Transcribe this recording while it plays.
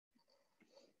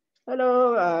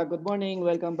Hello, good morning.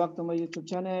 Welcome back to my YouTube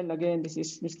channel. Again, this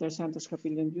is Mr. Santos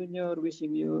Capillion Jr.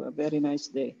 wishing you a very nice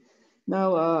day.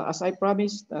 Now, as I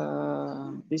promised,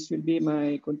 this will be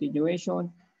my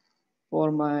continuation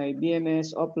for my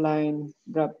BMS offline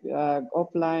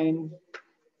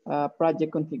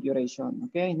project configuration.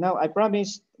 Okay. Now, I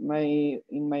promised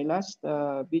in my last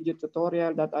video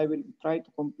tutorial that I will try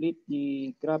to complete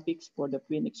the graphics for the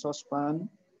twin exhaust fan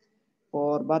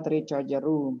for battery charger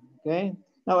room. Okay.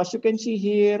 Now, as you can see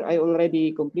here, I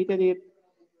already completed it.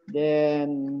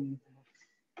 Then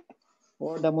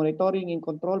for the monitoring and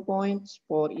control points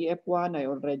for EF1, I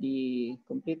already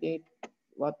completed.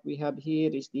 What we have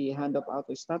here is the handoff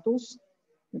auto status.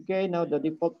 Okay, now the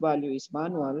default value is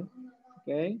manual.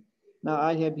 Okay, now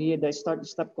I have here the start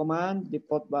stop command,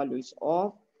 default value is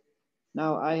off.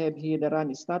 Now I have here the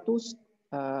run status.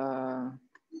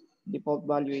 Default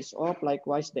value is off.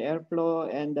 Likewise, the airflow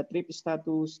and the trip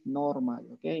status normal.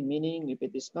 Okay, meaning if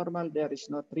it is normal, there is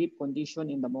no trip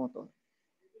condition in the motor.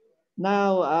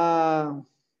 Now,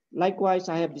 likewise,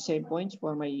 I have the same points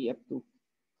for my EF2.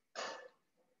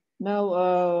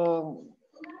 Now,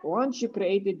 once you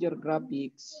created your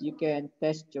graphics, you can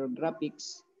test your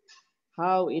graphics,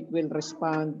 how it will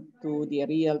respond to the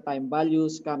real-time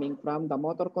values coming from the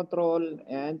motor control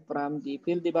and from the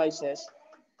field devices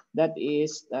that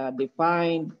is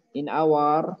defined in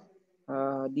our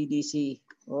DDC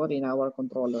or in our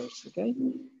controllers. Okay,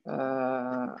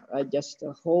 I just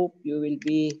hope you will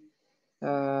be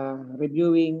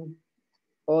reviewing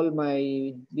all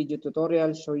my video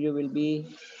tutorials so you will be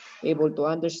able to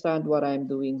understand what I'm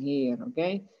doing here.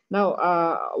 Okay, now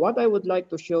what I would like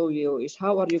to show you is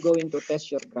how are you going to test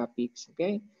your graphics.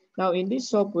 Okay, now in this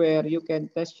software you can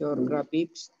test your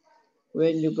graphics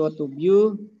when you go to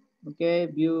view. Okay,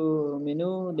 view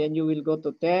menu, then you will go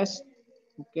to test.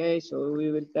 Okay, so we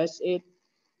will test it,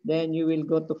 then you will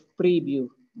go to preview.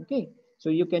 Okay, so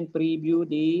you can preview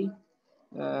the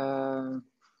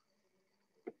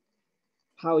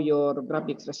how your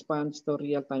graphics responds to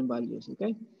real-time values.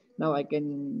 Okay, now I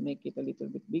can make it a little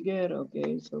bit bigger.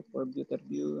 Okay, so for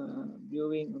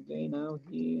viewing. Okay, now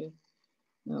here,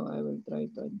 now I will try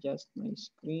to adjust my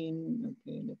screen.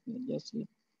 Okay, let me adjust it.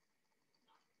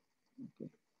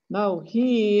 Okay. Now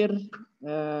here,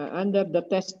 under the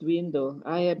test window,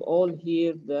 I have all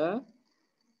here the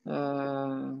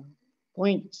uh,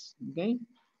 points. Okay,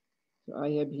 so I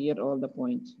have here all the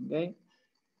points. Okay.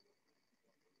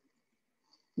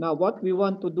 Now what we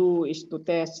want to do is to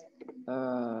test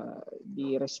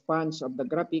the response of the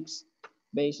graphics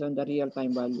based on the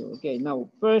real-time value. Okay. Now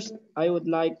first, I would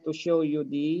like to show you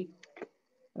the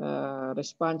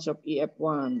response of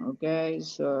EF1. Okay.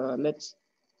 So let's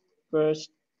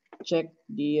first check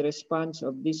the response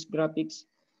of these graphics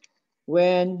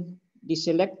when the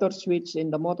selector switch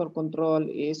in the motor control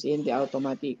is in the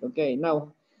automatic. Okay,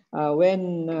 now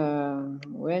when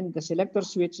the selector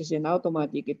switch is in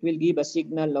automatic, it will give a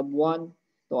signal of 1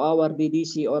 to our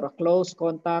DDC or a close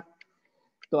contact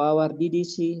to our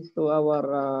DDC, to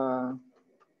our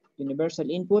universal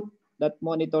input that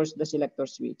monitors the selector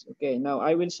switch. Okay, now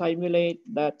I will simulate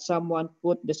that someone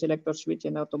put the selector switch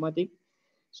in automatic.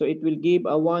 So it will give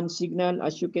a 1 signal.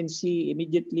 As you can see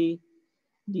immediately,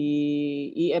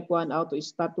 the EF1 auto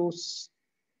status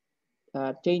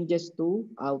changes to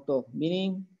auto,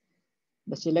 meaning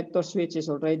the selector switch is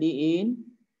already in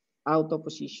auto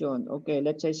position. Okay,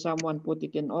 let's say someone put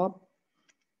it in off.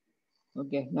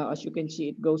 Okay, now as you can see,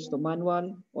 it goes to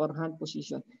manual or hand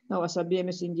position. Now, as a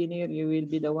BMS engineer, you will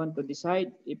be the one to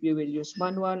decide if you will use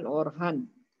manual or hand.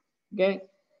 Okay,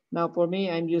 now for me,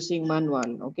 I'm using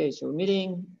manual. Okay, so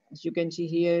meaning, as you can see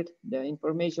here, the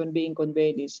information being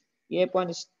conveyed is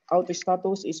EF1 auto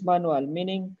status is manual,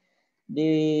 meaning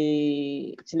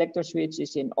the selector switch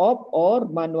is in off or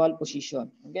manual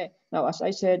position. Okay, now as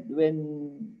I said,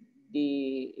 when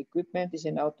the equipment is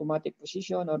in automatic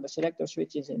position or the selector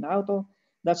switch is in auto,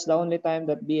 that's the only time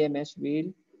that BMS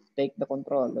will take the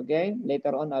control. Okay,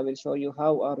 later on I will show you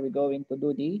how are we going to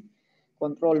do the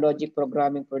control logic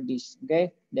programming for this.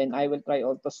 Okay, then I will try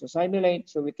also to simulate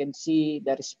so we can see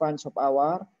the response of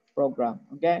our program.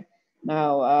 Okay,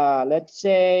 now let's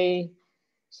say,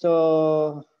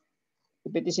 so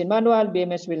if it is in manual,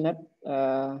 BMS will not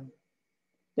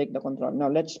take the control. Now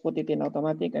let's put it in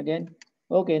automatic again.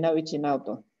 Okay, now it's in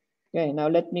auto. Okay, now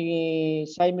let me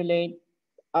simulate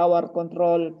our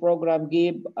control program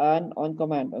give an on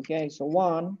command. Okay, so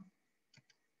 1.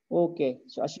 Okay,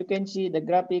 so as you can see, the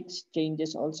graphics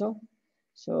changes also.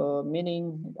 So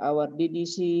meaning our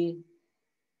DDC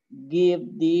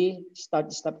give the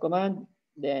start stop command.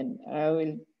 Then I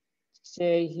will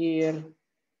say here,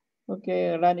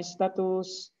 okay, run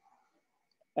status.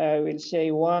 I will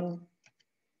say 1.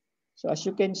 So as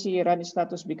you can see, run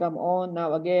status become on.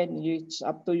 Now again, it's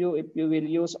up to you if you will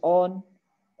use on,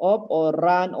 off, or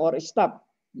run or stop.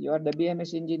 You are the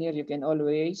BMS engineer, you can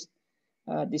always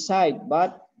decide.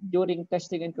 But during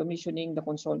testing and commissioning, the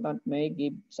consultant may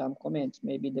give some comments.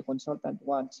 Maybe the consultant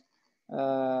wants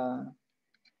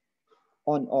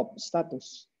on-off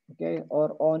status, okay,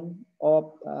 or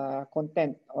on-off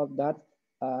content of that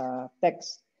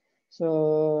text.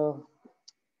 So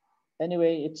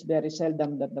anyway, it's very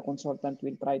seldom that the consultant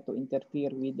will try to interfere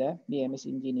with the BMS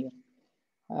engineer.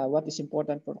 What is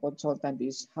important for consultant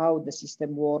is how the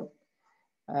system works.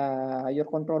 Your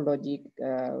control logic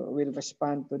will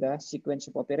respond to the sequence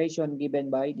of operation given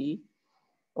by the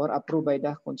or approved by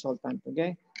the consultant.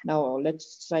 Okay. Now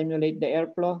let's simulate the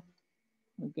airflow.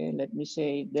 Okay. Let me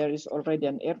say there is already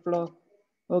an airflow.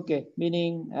 Okay.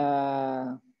 Meaning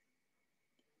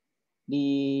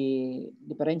the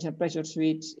differential pressure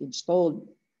switch installed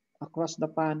across the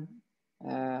pan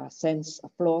sends a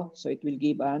flow, so it will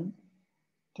give an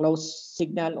close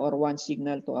signal or one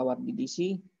signal to our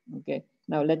DDC. Okay.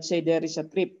 Now let's say there is a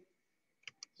trip.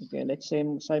 Okay. Let's say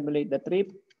simulate the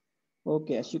trip.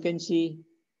 Okay. As you can see,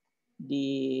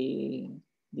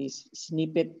 this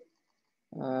snippet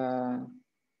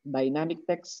dynamic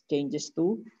text changes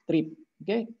to trip.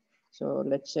 Okay. So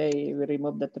let's say we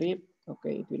remove the trip.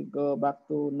 Okay, it will go back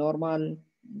to normal.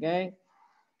 Okay,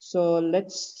 so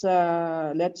let's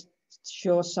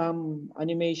show some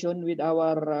animation with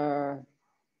our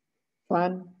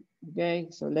fan. Okay,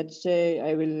 so let's say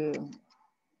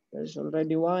there's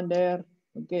already one there.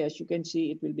 Okay, as you can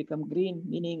see, it will become green,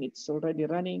 meaning it's already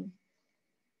running.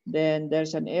 Then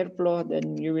there's an airflow.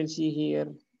 Then you will see here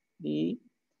the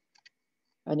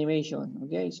animation.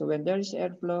 Okay, so when there is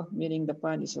airflow, meaning the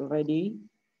fan is already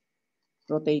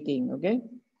rotating. Okay,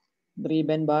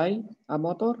 driven by a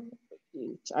motor.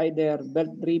 It's either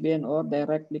belt driven or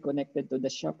directly connected to the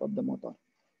shaft of the motor.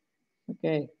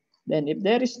 Okay, then if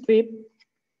there is trip,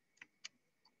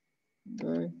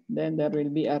 okay, then there will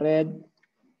be a red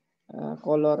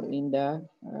color in the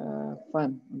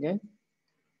fan. Okay,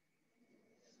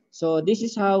 so this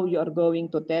is how you are going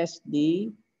to test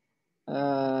the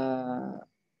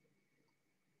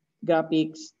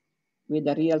graphics with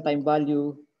the real-time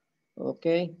value.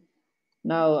 Okay,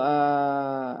 now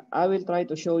I will try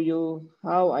to show you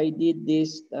how I did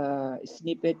this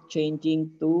snippet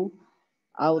changing to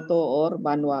auto or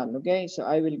manual. Okay, so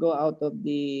I will go out of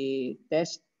the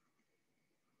test,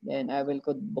 then I will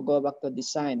go back to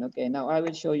design. Okay, now I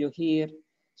will show you here.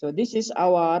 So this is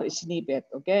our snippet.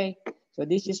 Okay, so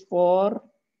this is for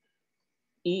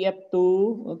EF2.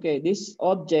 Okay, this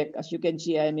object, as you can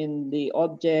see, I'm in the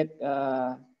object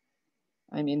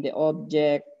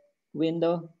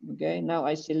window. Okay, now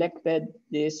I selected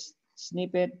this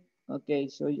snippet. Okay,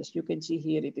 so as you can see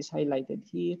here, it is highlighted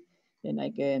here. Then I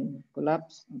can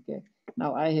collapse. Okay,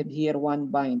 now I have here one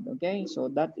bind. Okay, so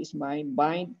that is my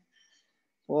bind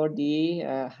for the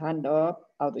handoff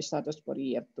auto status for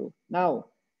EF2. Now,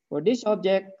 for this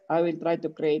object, I will try to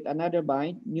create another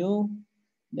bind, new.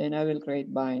 Then I will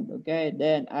create bind. Okay,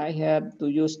 then I have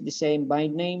to use the same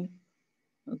bind name.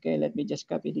 Okay, let me just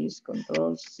copy this,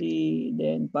 Control C,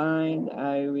 then bind.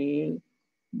 I will,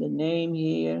 the name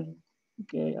here.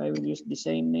 Okay, I will use the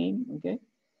same name. Okay,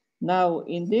 now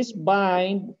in this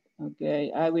bind,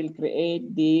 okay, I will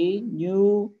create the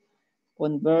new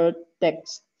convert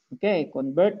text. Okay,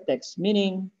 convert text,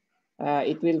 meaning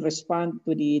it will respond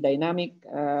to the dynamic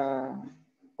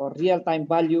or real-time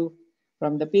value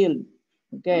from the field.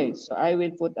 Okay, so I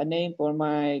will put a name for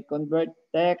my convert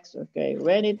text. Okay,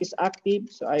 when it is active,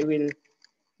 so I will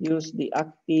use the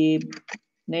active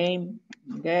name.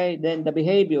 Okay, then the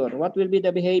behavior. What will be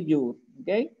the behavior?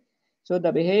 Okay, so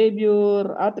the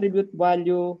behavior attribute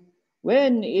value,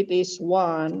 when it is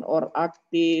 1 or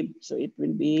active, so it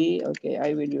will be, okay,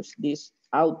 I will use this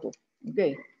auto.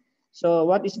 Okay, so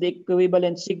what is the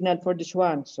equivalent signal for this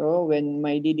one? So when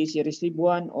my DDC receive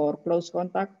 1 or close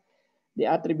contact, the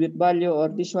attribute value or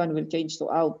this one will change to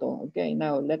auto. Okay,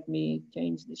 now let me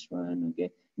change this one.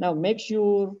 Okay, now make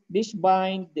sure this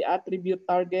bind, the attribute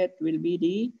target will be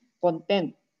the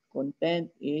content.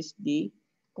 Content is the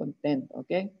content.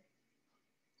 Okay,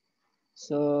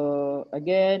 so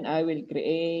again, I will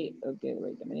create, okay,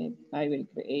 wait a minute. I will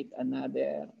create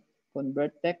another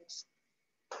convert text.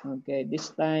 Okay, this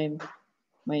time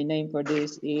my name for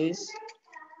this is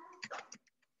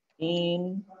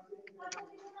in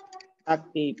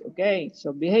active. Okay,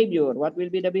 so behavior, what will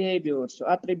be the behavior? So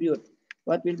attribute,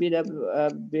 what will be the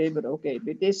behavior? Okay, if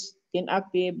it is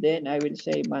inactive, then I will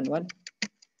say manual.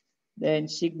 Then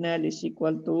signal is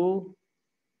equal to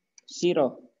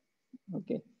 0.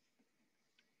 Okay.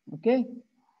 Okay.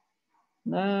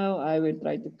 Now I will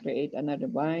try to create another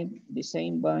bind, the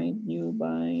same bind, new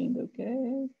bind.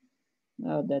 Okay.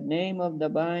 Now the name of the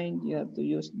bind, you have to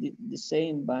use the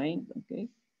same bind. Okay.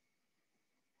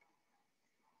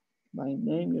 Bind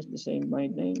name, use the same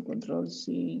bind name, Control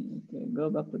C. Okay. Go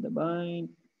back to the bind.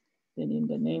 Then in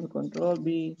the name, Control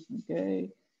B. Okay.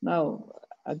 Now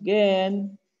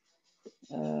again,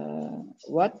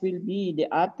 what will be the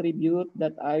attribute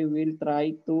that I will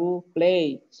try to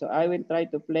play? So I will try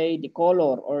to play the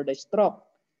color or the stroke.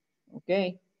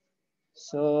 Okay.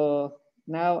 So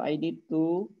now I need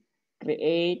to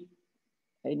create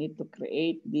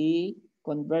the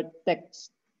convert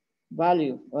text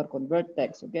value or convert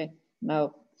text. Okay.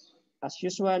 Now, as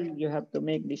usual, you have to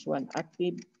make this one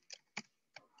active.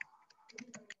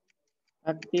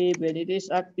 Active. When it is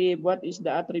active, what is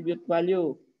the attribute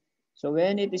value? So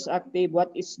when it is active, what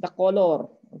is the color?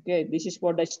 Okay, this is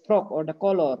for the stroke or the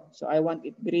color. So I want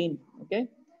it green. Okay.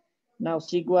 Now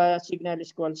signal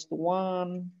is equals to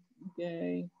 1.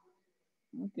 Okay.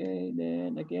 Okay.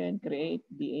 Then again, create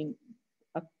the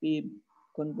active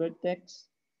convert text.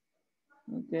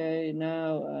 Okay.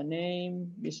 Now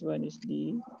name. This one is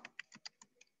the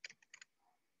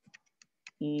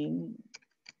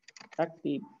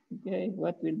active. Okay.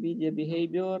 What will be the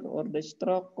behavior or the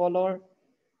stroke color?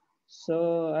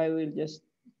 So I will just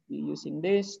be using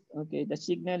this. Okay, the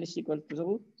signal is equal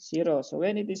to 0. So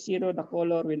when it is 0, the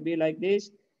color will be like this,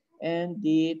 and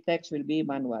the text will be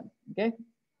manual. Okay.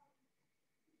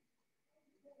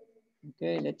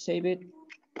 Okay, let's save it.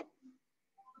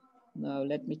 Now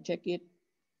let me check it.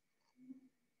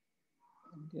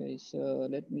 Okay, so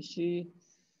let me see.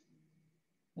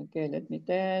 Okay, let me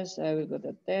test. I will go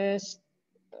to test.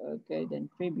 Okay, then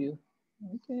preview.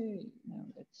 Okay, now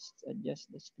let's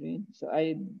adjust the screen. So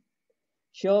I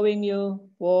showing you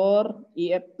for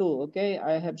EF2. Okay,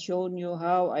 I have shown you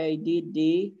how I did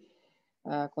the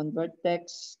convert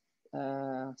text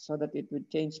so that it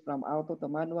would change from auto to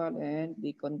manual, and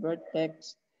the convert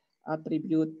text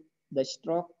attribute the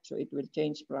stroke, so it will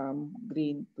change from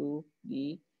green to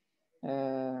the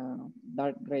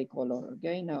dark gray color.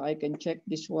 Okay, now I can check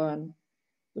this one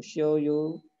to show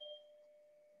you.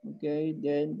 Okay,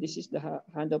 then this is the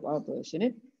hand of auto, isn't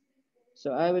it?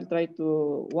 So I will try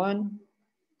to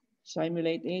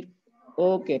simulate it.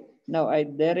 Okay, now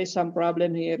there is some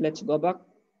problem here. Let's go back.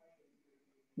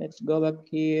 Let's go back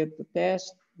here to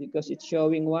test because it's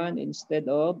showing 1 instead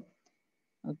of.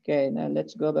 Okay, now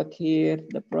let's go back here.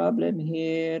 The problem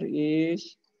here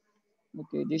is,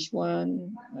 okay, this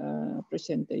one,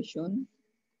 presentation.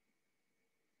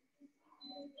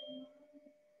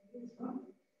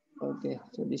 Okay,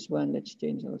 so this one, let's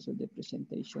change also the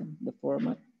presentation, the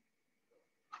format.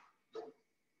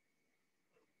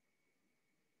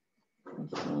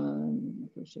 This one,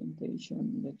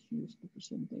 presentation, let's use the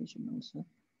presentation also.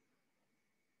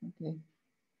 Okay.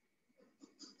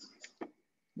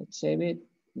 Let's save it.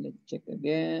 Let's check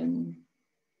again.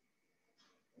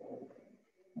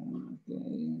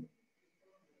 Okay.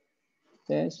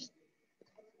 Test.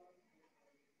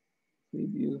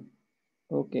 Preview.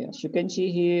 Okay, as you can see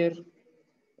here,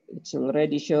 it's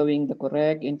already showing the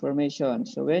correct information.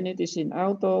 So when it is in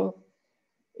auto,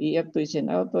 EF2 is in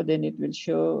auto, then it will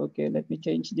show, okay, let me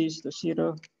change this to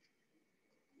 0.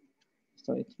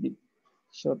 So it will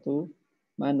show to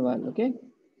manual, okay?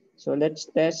 So let's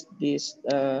test this,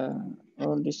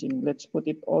 all this in, let's put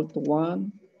it all to 1.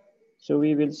 So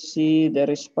we will see the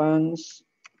response.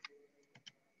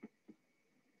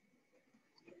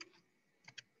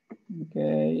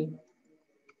 Okay.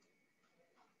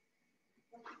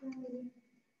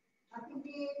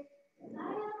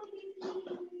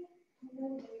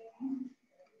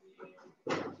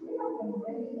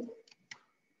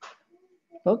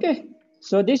 Okay,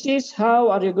 so this is how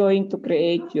are you going to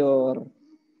create your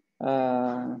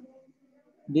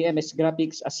BMS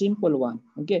graphics, a simple one.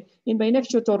 Okay, in my next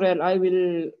tutorial, I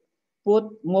will put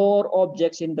more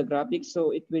objects in the graphics so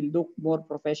it will look more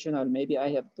professional. Maybe I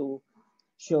have to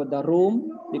show the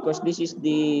room because this is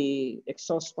the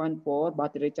exhaust fan for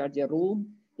battery charger room.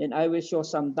 Then I will show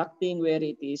some ducting where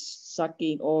it is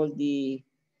sucking all the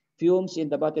fumes in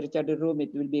the battery charger room.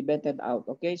 It will be vented out.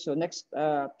 Okay, so next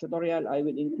tutorial, I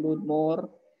will include more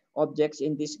objects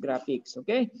in this graphics.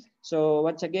 Okay, so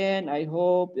once again, I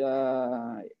hope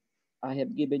I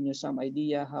have given you some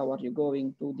idea how are you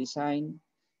going to design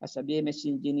as a BMS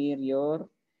engineer your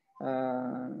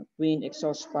twin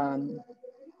exhaust fan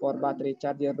for battery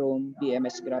charger room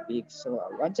BMS graphics. So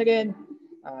once again,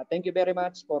 thank you very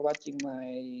much for watching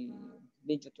my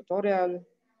video tutorial.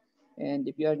 And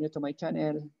if you are new to my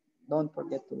channel, don't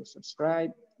forget to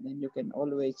subscribe. Then you can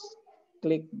always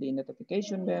click the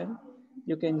notification bell.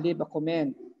 You can leave a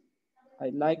comment.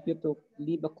 I'd like you to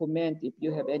leave a comment. If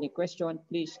you have any question,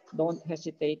 please don't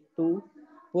hesitate to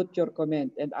put your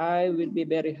comment, and I will be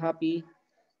very happy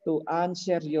to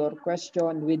answer your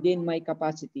question within my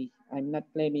capacity. I'm not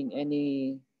claiming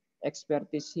any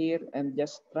expertise here. I'm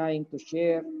just trying to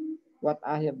share what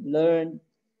I have learned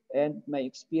and my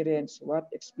experience, what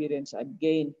experience I've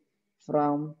gained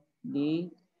from the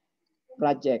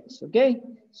projects. Okay,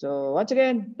 so once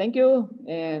again, thank you.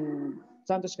 And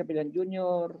Santos Capilan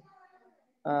Jr.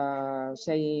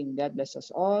 Saying God bless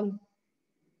us all,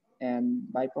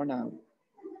 and bye for now.